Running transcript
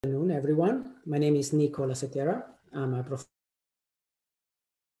Good afternoon, everyone. My name is Nicola Setera. I'm a professor.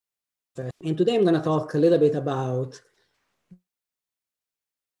 And today I'm going to talk a little bit about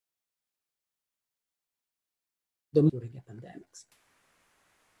the during the pandemics.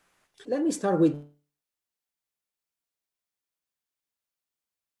 Let me start with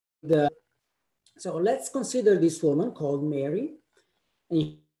so let's consider this woman called Mary.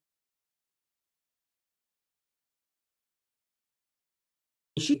 And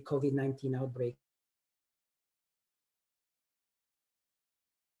she COVID-19 outbreak.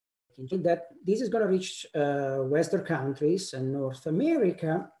 That this is going to reach Western countries and North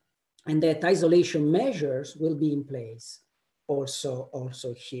America, and that isolation measures will be in place also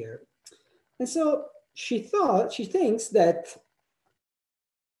here. And so she thinks that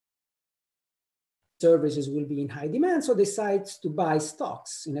services will be in high demand, so decides to buy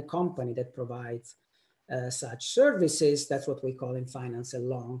stocks in a company that provides such services. That's what we call in finance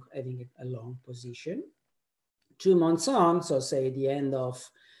having a long position. 2 months on, so say the end of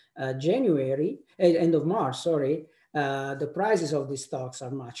end of March, sorry, the prices of these stocks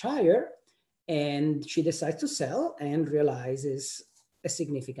are much higher, and she decides to sell and realizes a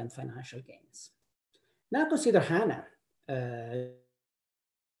significant financial gains. Now consider Hannah.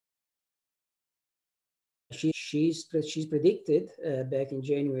 She's predicted back in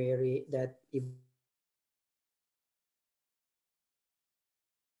January that it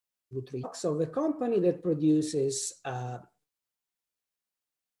would reach. So the company that produces a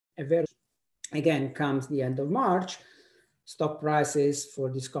very, again, comes the end of March, stock prices for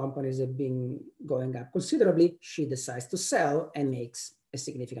these companies have been going up considerably. She decides to sell and makes a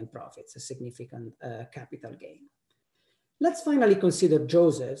significant profit, a significant capital gain. Let's finally consider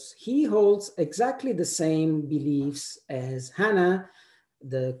Joseph. He holds exactly the same beliefs as Hannah.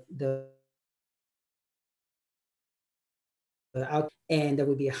 And there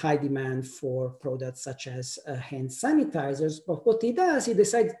will be a high demand for products such as hand sanitizers. But what he does, he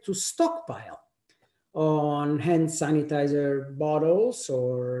decides to stockpile on hand sanitizer bottles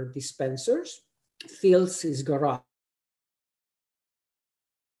or dispensers, fills his garage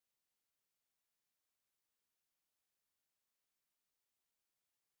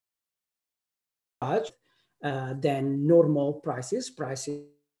than normal prices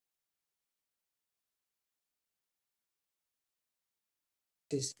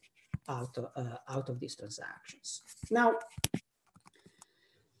out of these transactions. Now,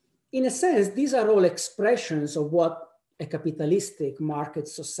 in a sense, these are all expressions of what a capitalistic market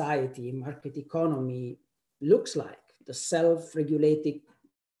society, market economy looks like. The self-regulating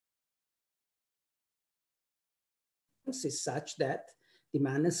is such that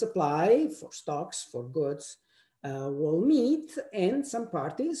demand and supply for stocks, for goods, will meet, and some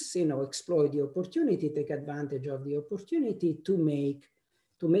parties, exploit the opportunity, take advantage of the opportunity to make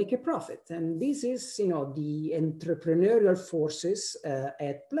a profit. And this is, the entrepreneurial forces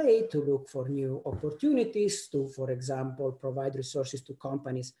at play to look for new opportunities to, for example, provide resources to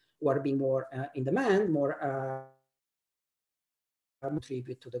companies who are being more in demand, more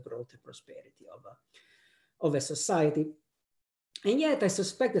contribute to the growth and prosperity of a society. And yet I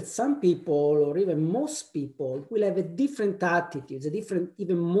suspect that some people, or even most people, will have a different attitude, a different,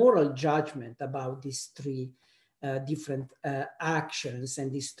 even moral judgment about these three different actions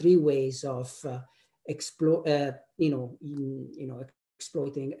and these three ways of exploiting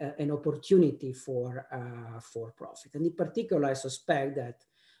an opportunity for profit. And in particular, I suspect that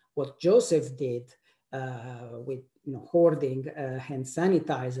what Joseph did with hoarding hand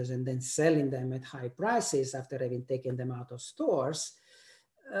sanitizers and then selling them at high prices after having taken them out of stores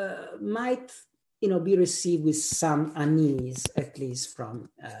might be received with some unease, at least from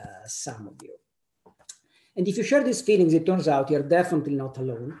some of you. And if you share these feelings, it turns out you're definitely not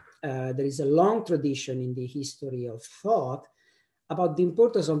alone. There is a long tradition in the history of thought about the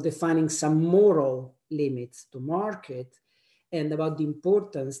importance of defining some moral limits to market, and about the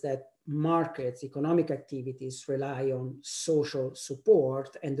importance that markets, economic activities rely on social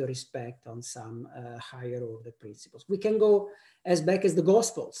support and the respect on some higher order principles. We can go as back as the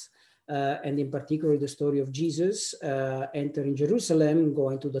Gospels, and in particular the story of Jesus entering Jerusalem,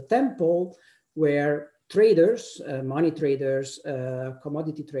 going to the temple, where traders, money traders,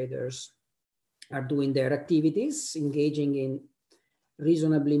 commodity traders are doing their activities, engaging in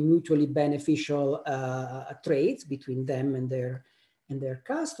reasonably mutually beneficial trades between them and their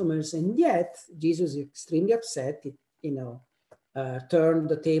customers. And yet Jesus is extremely upset, turned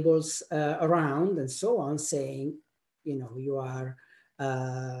the tables around and so on, saying, you're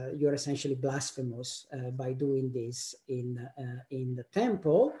essentially blasphemous by doing this in the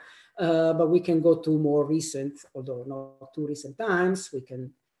temple. But we can go to more recent, although not too recent times. We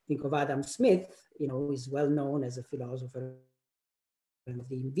can Think of Adam Smith, who is well known as a philosopher of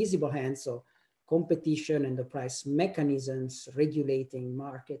the invisible hand, so competition and the price mechanisms regulating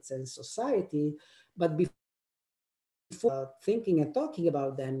markets and society. But before thinking and talking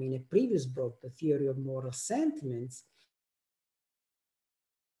about them in a previous book, The Theory of Moral Sentiments,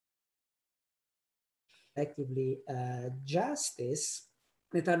 effectively justice,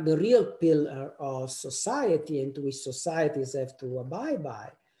 that are the real pillar of society and to which societies have to abide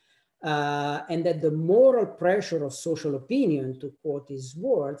by. And that the moral pressure of social opinion, to quote his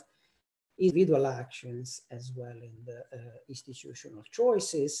words, is individual actions as well in the institutional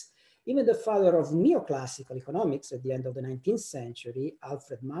choices. Even the father of neoclassical economics at the end of the 19th century,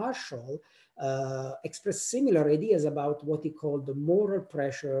 Alfred Marshall, expressed similar ideas about what he called the moral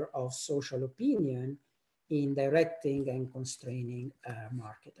pressure of social opinion in directing and constraining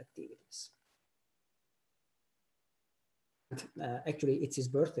market activities. Actually, it's his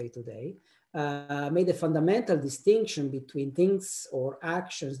birthday today, made a fundamental distinction between things or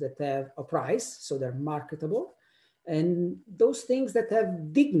actions that have a price, so they're marketable, and those things that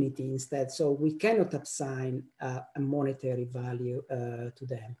have dignity instead, so we cannot assign a monetary value to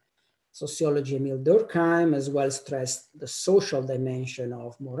them. Sociology Emile Durkheim as well stressed the social dimension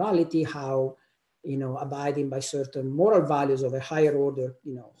of morality, how abiding by certain moral values of a higher order,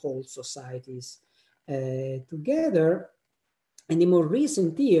 holds societies together. And in more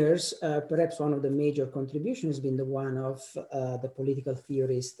recent years, perhaps one of the major contributions has been the one of the political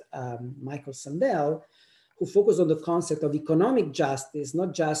theorist Michael Sandel, who focused on the concept of economic justice,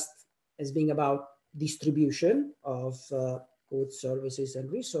 not just as being about distribution of goods, services, and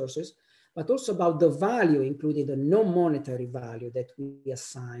resources, but also about the value, including the non-monetary value that we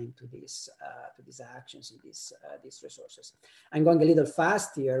assign to these actions and these resources. I'm going a little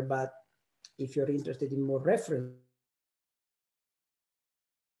fast here, but if you're interested in more reference,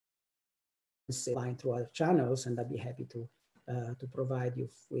 line through other channels, and I'd be happy to provide you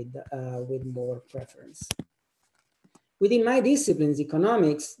with more preference. Within my disciplines,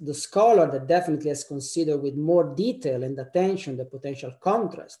 economics, the scholar that definitely has considered with more detail and attention the potential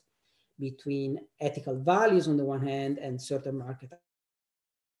contrast between ethical values on the one hand and certain market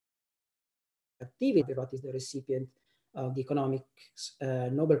activity. Pirot is the recipient of the Economics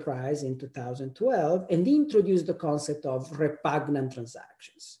Nobel Prize in 2012, and he introduced the concept of repugnant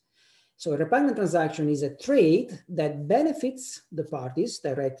transactions. So a repugnant transaction is a trade that benefits the parties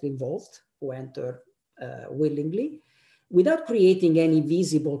directly involved who enter willingly, without creating any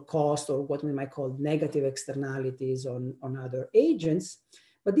visible cost or what we might call negative externalities on other agents.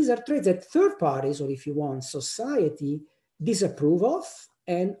 But these are trades that third parties, or if you want, society, disapprove of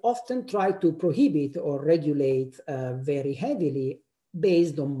and often try to prohibit or regulate very heavily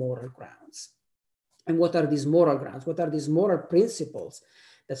based on moral grounds. And what are these moral grounds? What are these moral principles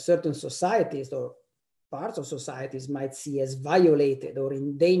that certain societies or parts of societies might see as violated or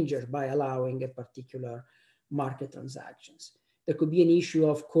endangered by allowing a particular market transactions? There could be an issue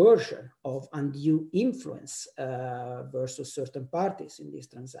of coercion, of undue influence versus certain parties in these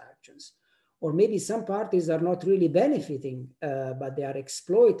transactions. Or maybe some parties are not really benefiting, but they are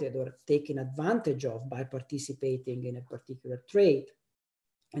exploited or taken advantage of by participating in a particular trade.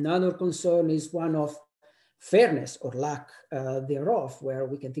 Another concern is one of fairness or lack thereof, where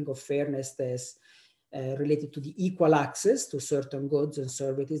we can think of fairness as related to the equal access to certain goods and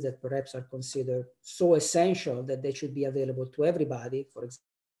services that perhaps are considered so essential that they should be available to everybody, for example,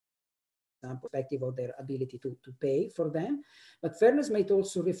 perspective of their ability to pay for them. But fairness might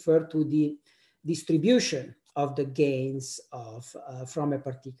also refer to the distribution of the gains of from a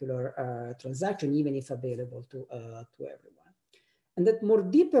particular transaction, even if available to everyone. And that more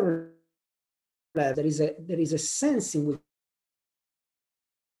deeper, there is a sense in which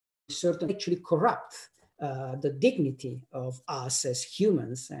certain actually corrupt the dignity of us as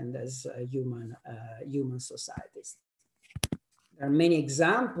humans and as human societies. There are many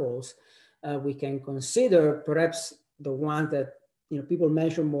examples we can consider. Perhaps the one that people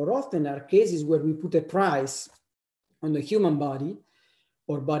mention more often are cases where we put a price on the human body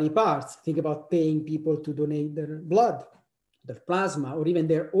or body parts. Think about paying people to donate their blood, their plasma, or even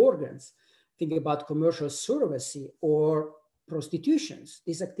their organs. Think about commercial surrogacy or prostitutions.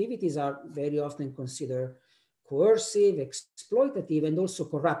 These activities are very often considered coercive, exploitative, and also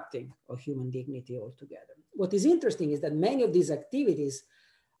corrupting of human dignity altogether. What is interesting is that many of these activities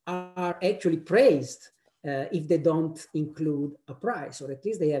are actually praised if they don't include a price, or at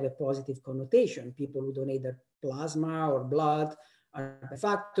least they have a positive connotation. People who donate their plasma or blood are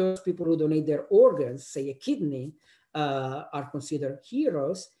benefactors. People who donate their organs, say a kidney, are considered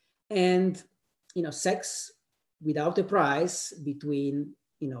heroes. And sex without a price between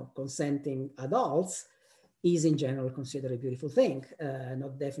consenting adults is in general considered a beautiful thing,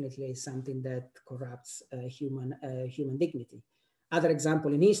 not definitely something that corrupts human dignity. Other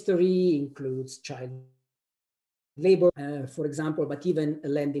example in history includes child labor, for example, but even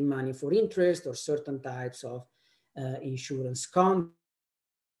lending money for interest or certain types of insurance contract.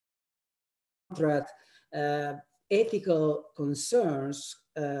 Ethical concerns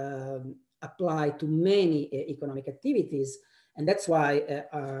apply to many economic activities. And that's why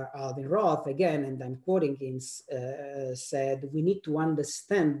Alvin Roth, again, and I'm quoting him, said, we need to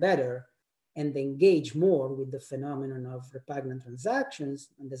understand better and engage more with the phenomenon of repugnant transactions.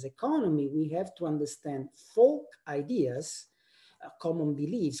 And as economy, we have to understand folk ideas, common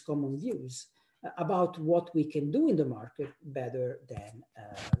beliefs, common views about what we can do in the market better than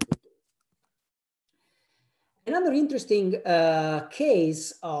we do. Another interesting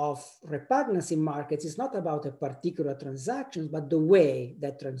case of repugnance in markets is not about a particular transaction, but the way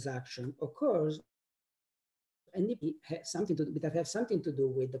that transaction occurs. And it has something to do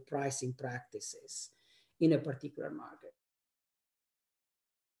with the pricing practices in a particular market.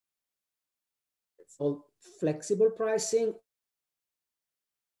 It's called flexible pricing,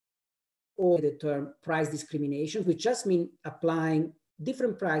 or the term price discrimination, which just means applying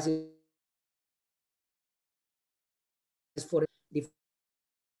different prices for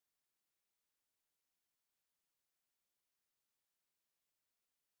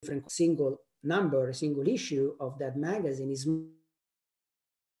different single number, a single issue of that magazine is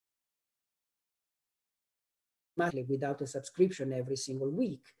without a subscription every single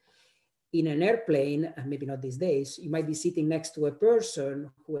week. In an airplane, and maybe not these days, you might be sitting next to a person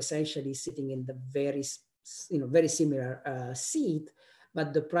who essentially is sitting in the very similar seat,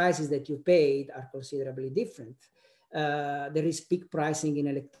 but the prices that you paid are considerably different. There is peak pricing in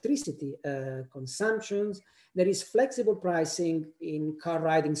electricity consumptions. There is flexible pricing in car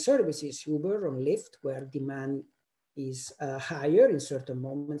riding services, Uber or Lyft, where demand is higher in certain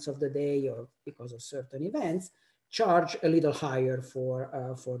moments of the day or because of certain events, charge a little higher for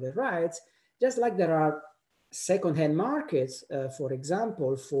the rides. Just like there are secondhand markets, for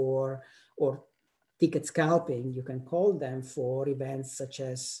example, or ticket scalping, you can call them, for events such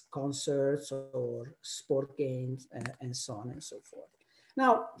as concerts or sport games and so on and so forth.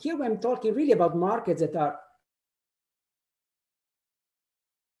 Now, here I'm talking really about markets that are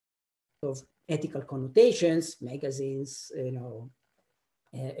of ethical connotations, magazines,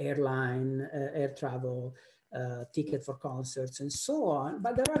 airline, air travel, ticket for concerts and so on.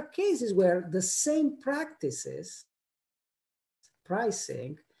 But there are cases where the same practices,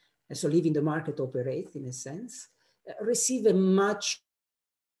 pricing, and so leaving the market operate in a sense, receive a much.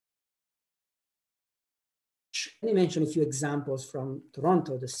 Let me mention a few examples from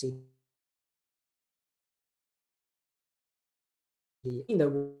Toronto, the city. In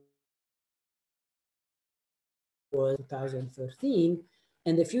the was 2013,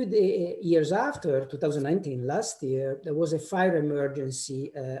 and a few years after, 2019, last year, there was a fire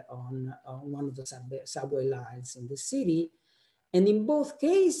emergency on one of the subway lines in the city. And in both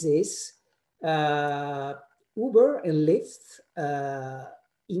cases, Uber and Lyft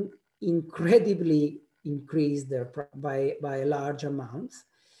incredibly increased their price by a large amount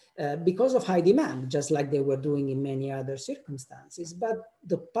because of high demand, just like they were doing in many other circumstances. But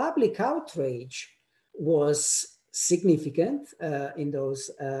the public outrage was significant in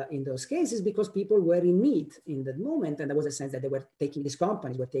those cases because people were in need in that moment, and there was a sense that these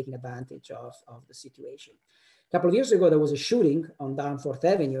companies were taking advantage of the situation. A couple of years ago, there was a shooting on Danforth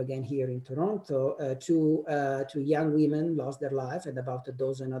Avenue, again here in Toronto. Two young women lost their life, and about a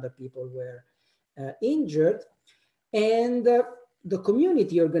dozen other people were injured. And the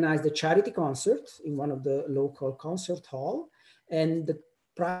community organized a charity concert in one of the local concert hall, and the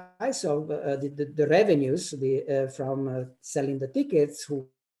price of the revenues from selling the tickets who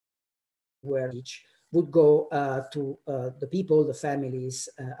were each would go to the people, the families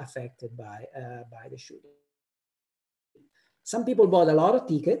affected by the shooting. Some people bought a lot of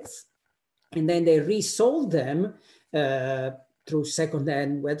tickets and then they resold them through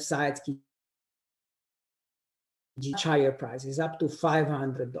secondhand websites, higher prices, up to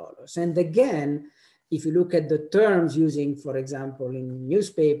 $500. And again, if you look at the terms using, for example, in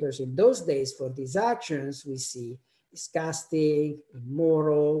newspapers in those days for these actions, we see disgusting,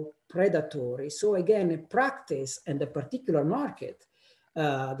 immoral, predatory. So again, a practice and a particular market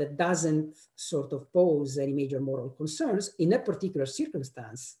that doesn't sort of pose any major moral concerns in a particular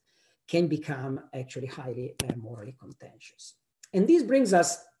circumstance can become actually highly morally contentious. And this brings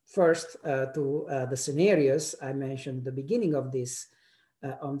us first to the scenarios I mentioned at the beginning of this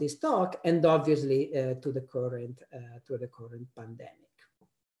on this talk, and obviously to the current pandemic.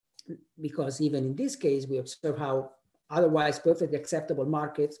 because even in this case, we observe how otherwise perfectly acceptable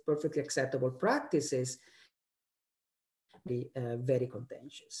markets, perfectly acceptable practices, very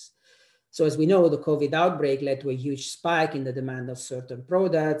contentious. So as we know, the COVID outbreak led to a huge spike in the demand of certain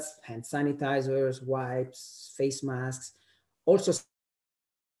products, hand sanitizers, wipes, face masks, also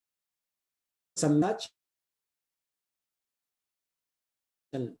some much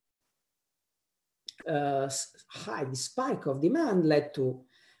high spike of demand led to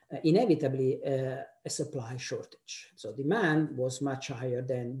inevitably a supply shortage. So demand was much higher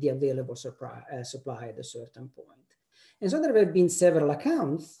than the available supply at a certain point. And so there have been several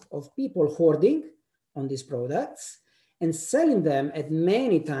accounts of people hoarding on these products and selling them at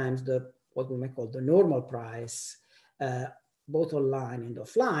many times what we might call the normal price, both online and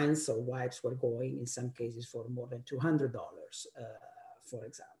offline. So wipes were going in some cases for more than $200, for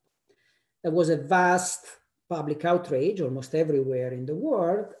example. There was a vast public outrage almost everywhere in the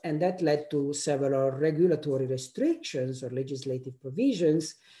world, and that led to several regulatory restrictions or legislative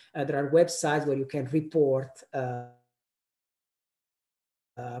provisions. There are websites where you can report, but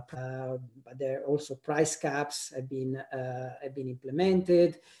there are also price caps have been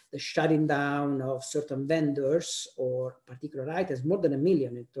implemented, the shutting down of certain vendors or particular items, more than 1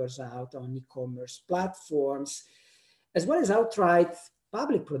 million, it turns out, on e-commerce platforms, as well as outright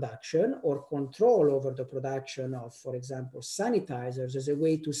public production or control over the production of, for example, sanitizers as a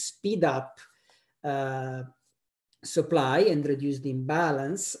way to speed up supply and reduce the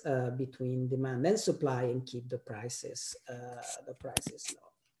imbalance between demand and supply and keep the prices low.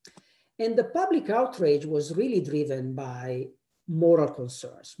 And the public outrage was really driven by moral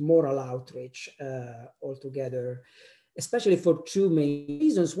concerns, moral outrage altogether, especially for two main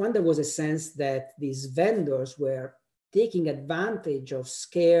reasons. One, there was a sense that these vendors were taking advantage of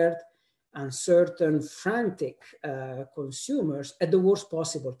scared, uncertain, frantic consumers at the worst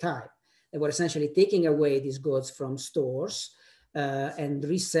possible time. They were essentially taking away these goods from stores and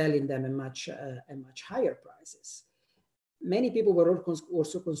reselling them at much higher prices. Many people were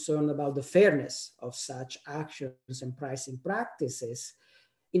also concerned about the fairness of such actions and pricing practices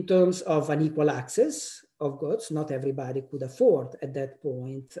in terms of unequal access of goods. Not everybody could afford at that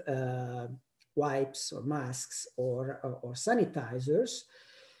point wipes or masks or sanitizers.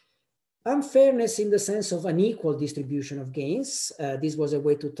 Unfairness in the sense of unequal distribution of gains. This was a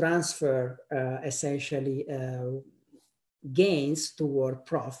way to transfer essentially gains toward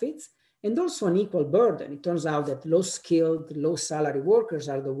profits, and also an equal burden. It turns out that low-skilled, low-salary workers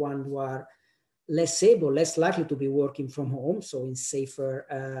are the ones who are less able, less likely to be working from home, so in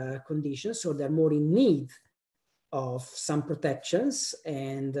safer conditions, so they're more in need of some protections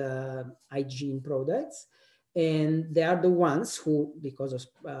and hygiene products. And they are the ones who, because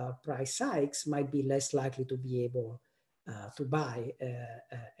of price hikes, might be less likely to be able to buy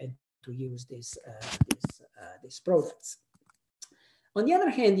and to use these products. On the other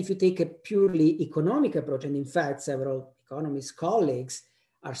hand, if you take a purely economic approach, and in fact, several economist colleagues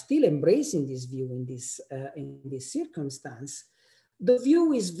are still embracing this view in this circumstance, the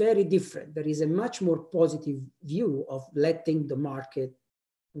view is very different. There is a much more positive view of letting the market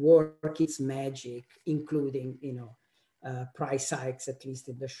work its magic, including price hikes, at least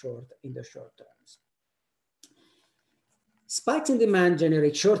in the short terms. Spikes in demand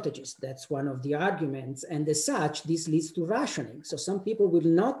generate shortages. That's one of the arguments. And as such, this leads to rationing. So some people will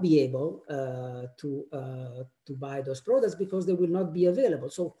not be able to buy those products because they will not be available.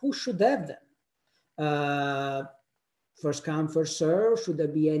 So who should have them? First come, first serve? Should there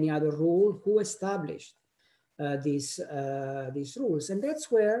be any other rule? Who established these rules? And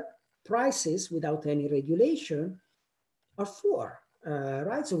that's where prices without any regulation are for,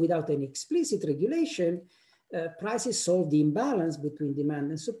 right? So without any explicit regulation, prices solve the imbalance between demand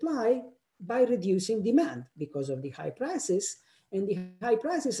and supply by reducing demand because of the high prices. And the high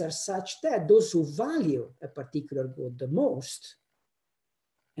prices are such that those who value a particular good the most,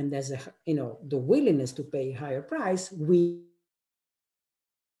 and there's the willingness to pay a higher price,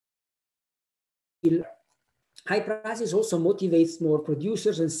 high prices also motivates more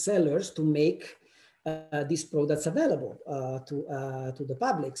producers and sellers to make these products available to the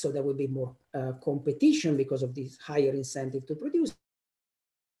public. So there will be more competition because of this higher incentive to produce,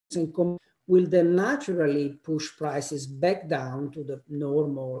 and will then naturally push prices back down to the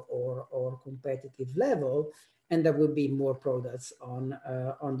normal or competitive level, and there will be more products on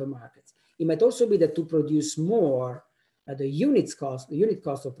the markets. It might also be that to produce more, the unit cost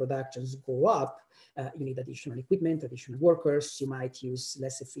of productions go up. You need additional equipment, additional workers. You might use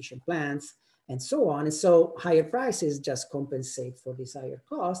less efficient plants, and so on. And so higher prices just compensate for this higher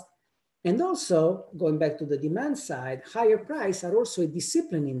cost. And also, going back to the demand side, higher prices are also a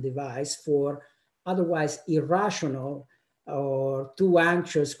disciplining device for otherwise irrational or too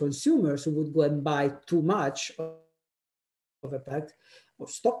anxious consumers who would go and buy too much of a product or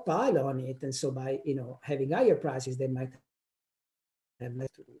stockpile on it. And so by having higher prices, they might have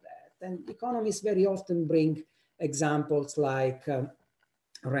less to do that. And economists very often bring examples like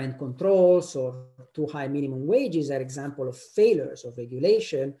rent controls or too high minimum wages are example of failures of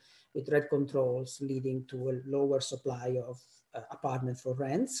regulation, with rent controls leading to a lower supply of apartments for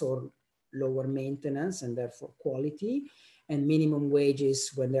rents or lower maintenance and therefore quality, and minimum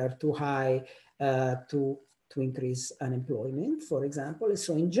wages when they are too high to increase unemployment, for example. And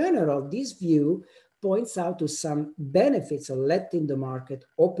so in general, this view points out to some benefits of letting the market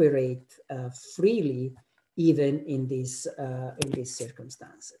operate freely even in these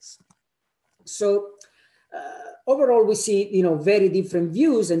circumstances. So overall, we see very different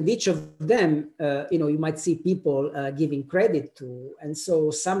views, and each of them you might see people giving credit to. And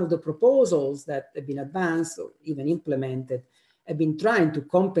so some of the proposals that have been advanced or even implemented have been trying to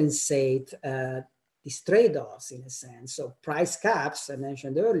compensate these trade-offs in a sense. So price caps, I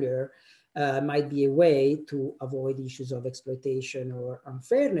mentioned earlier, might be a way to avoid issues of exploitation or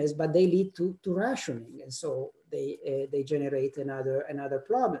unfairness, but they lead to rationing, and so they generate another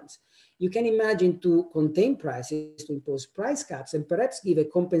problems. You can imagine to contain prices, to impose price caps, and perhaps give a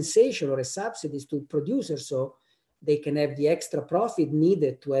compensation or a subsidies to producers so they can have the extra profit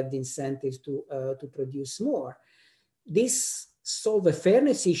needed to have the incentives to produce more. This solve a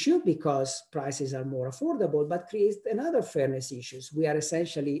fairness issue because prices are more affordable, but creates another fairness issues. We are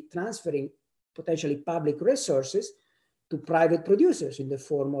essentially transferring potentially public resources to private producers in the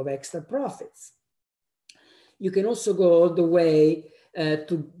form of extra profits. You can also go all the way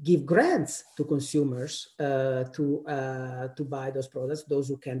to give grants to consumers to buy those products, those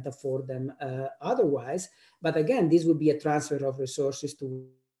who can't afford them otherwise. But again, this would be a transfer of resources to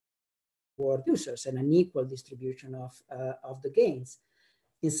producers and an equal distribution of the gains.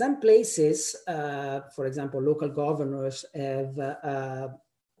 In some places, for example, local governors have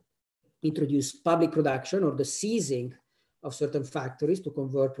introduced public production or the seizing of certain factories to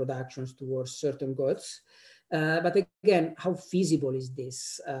convert productions towards certain goods. But again, how feasible is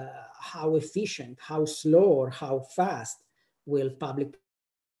this? How efficient, how slow, or how fast will public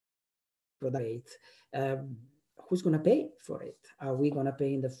production who's going to pay for it? Are we going to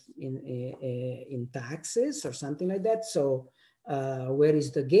pay in taxes or something like that? So where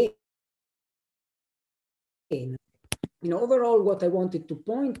is the gain? Overall, what I wanted to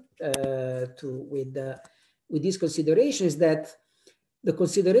point to with this consideration is that the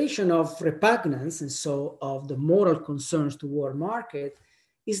consideration of repugnance and so of the moral concerns toward market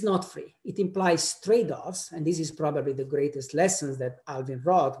is not free. It implies trade-offs, and this is probably the greatest lessons that Alvin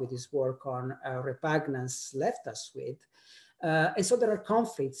Roth, with his work on repugnance, left us with. And so there are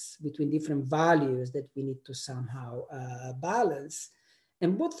conflicts between different values that we need to somehow balance.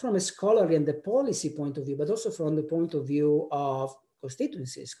 And both from a scholarly and the policy point of view, but also from the point of view of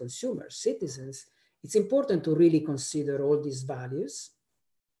constituencies, consumers, citizens, it's important to really consider all these values.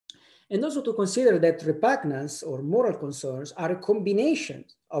 And also to consider that repugnance or moral concerns are a combination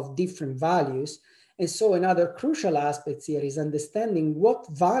of different values. And so another crucial aspect here is understanding what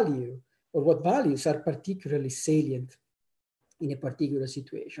value or what values are particularly salient in a particular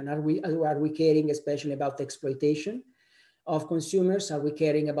situation. Are we caring especially about exploitation of consumers? Are we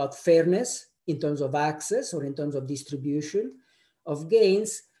caring about fairness in terms of access or in terms of distribution of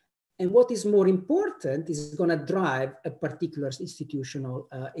gains? And what is more important is going to drive a particular institutional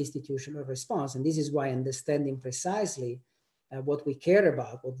response. And this is why understanding precisely what we care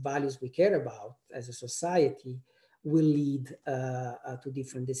about, what values we care about as a society will lead to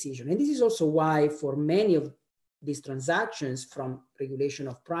different decisions. And this is also why for many of these transactions, from regulation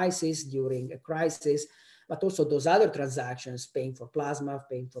of prices during a crisis, but also those other transactions, paying for plasma,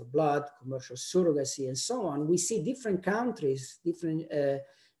 paying for blood, commercial surrogacy, and so on, we see different countries, different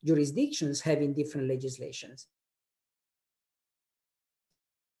jurisdictions having different legislations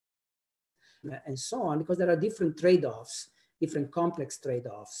and so on, because there are different trade-offs, different complex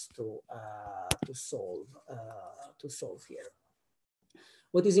trade-offs to solve here.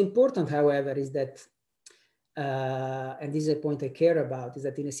 What is important, however, is that, and this is a point I care about, is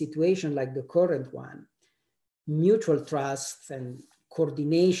that in a situation like the current one, mutual trust and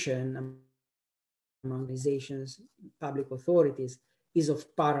coordination among organizations, public authorities, is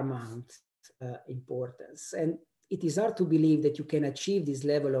of paramount importance. And it is hard to believe that you can achieve this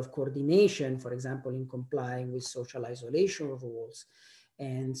level of coordination, for example, in complying with social isolation rules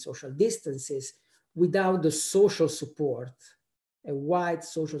and social distances, without the social support a wide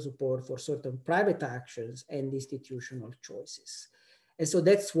social support for certain private actions and institutional choices. And so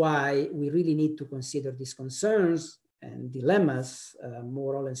that's why we really need to consider these concerns and dilemmas,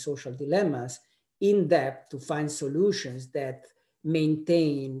 moral and social dilemmas, in depth to find solutions that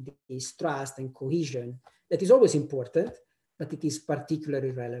maintain this trust and cohesion that is always important, but it is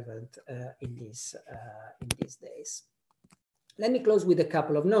particularly relevant in these days. Let me close with a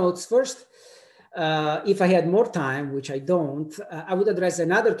couple of notes. First, if I had more time, which I don't, I would address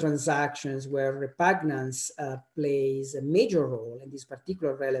another transactions where repugnance plays a major role and is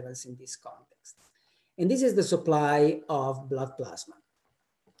particular relevance in this context. And this is the supply of blood plasma.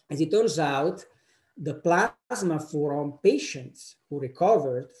 As it turns out, the plasma from patients who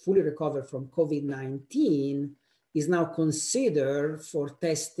fully recovered from COVID-19 is now considered for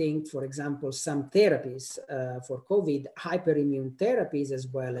testing, for example, some therapies for COVID, hyperimmune therapies, as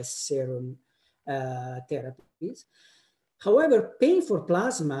well as serum therapies. However, paying for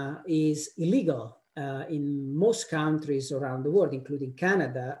plasma is illegal in most countries around the world, including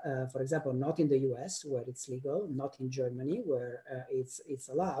Canada, for example, not in the US where it's legal, not in Germany where it's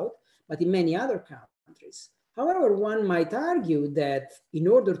allowed, but in many other countries. However, one might argue that in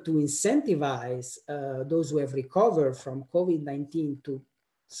order to incentivize those who have recovered from COVID-19 to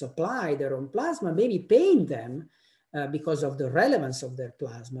supply their own plasma, maybe paying them because of the relevance of their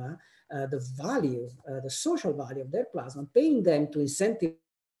plasma, the value, the social value of their plasma, paying them to incentivize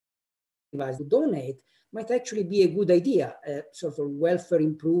to donate might actually be a good idea, sort of welfare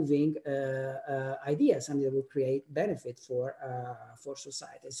improving idea, something that will create benefit for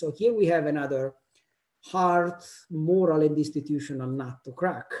society. So here we have another hard moral and institutional nut to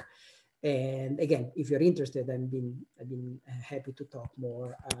crack. And again, if you're interested, I've been happy to talk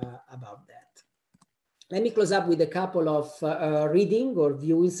more about that. Let me close up with a couple of reading or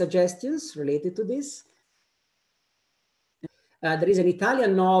viewing suggestions related to this. There is an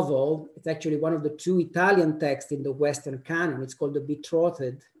Italian novel. It's actually one of the two Italian texts in the Western canon. It's called The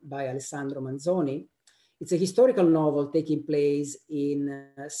Betrothed by Alessandro Manzoni. It's a historical novel taking place in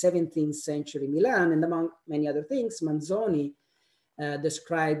 17th century Milan. And among many other things, Manzoni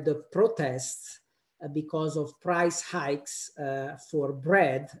described the protests because of price hikes for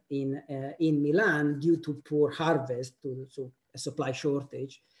bread in Milan due to poor harvest, to a supply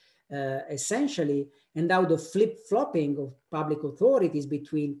shortage. Essentially, and how the flip-flopping of public authorities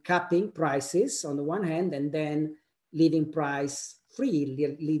between capping prices on the one hand and then leaving price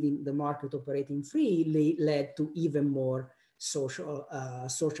free, leaving the market operating free, led to even more social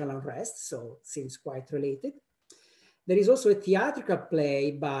unrest. So it seems quite related. There is also a theatrical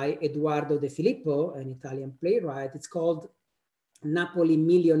play by Edoardo De Filippo, an Italian playwright. It's called Napoli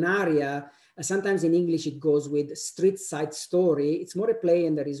Milionaria. Sometimes in English it goes with Street Side Story. It's more a play,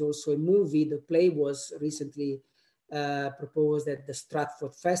 and there is also a movie. The play was recently proposed at the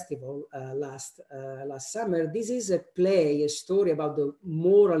Stratford Festival last summer. This is a play, a story about the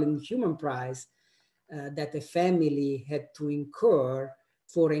moral and human price that a family had to incur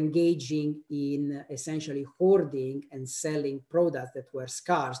for engaging in essentially hoarding and selling products that were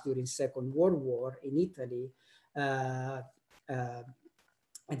scarce during Second World War in Italy at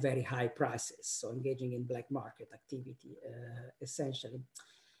very high prices. So engaging in black market activity, essentially.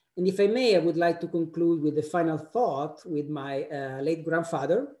 And if I may, I would like to conclude with the final thought with my late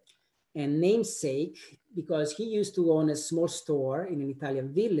grandfather and namesake, because he used to own a small store in an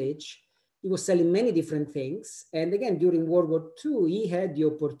Italian village. He was selling many different things. And again, during World War II, he had the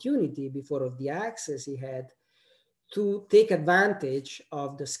opportunity, because of the access he had, to take advantage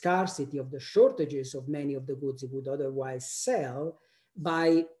of the scarcity, of the shortages of many of the goods he would otherwise sell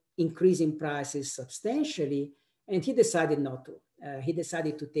by increasing prices substantially. And he decided not to. He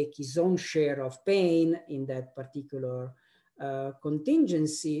decided to take his own share of pain in that particular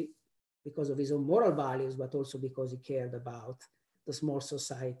contingency because of his own moral values, but also because he cared about the small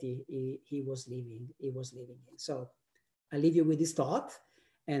society he was living in. So I'll leave you with this thought,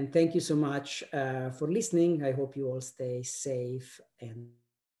 and thank you so much for listening. I hope you all stay safe and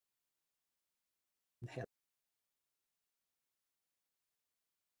healthy.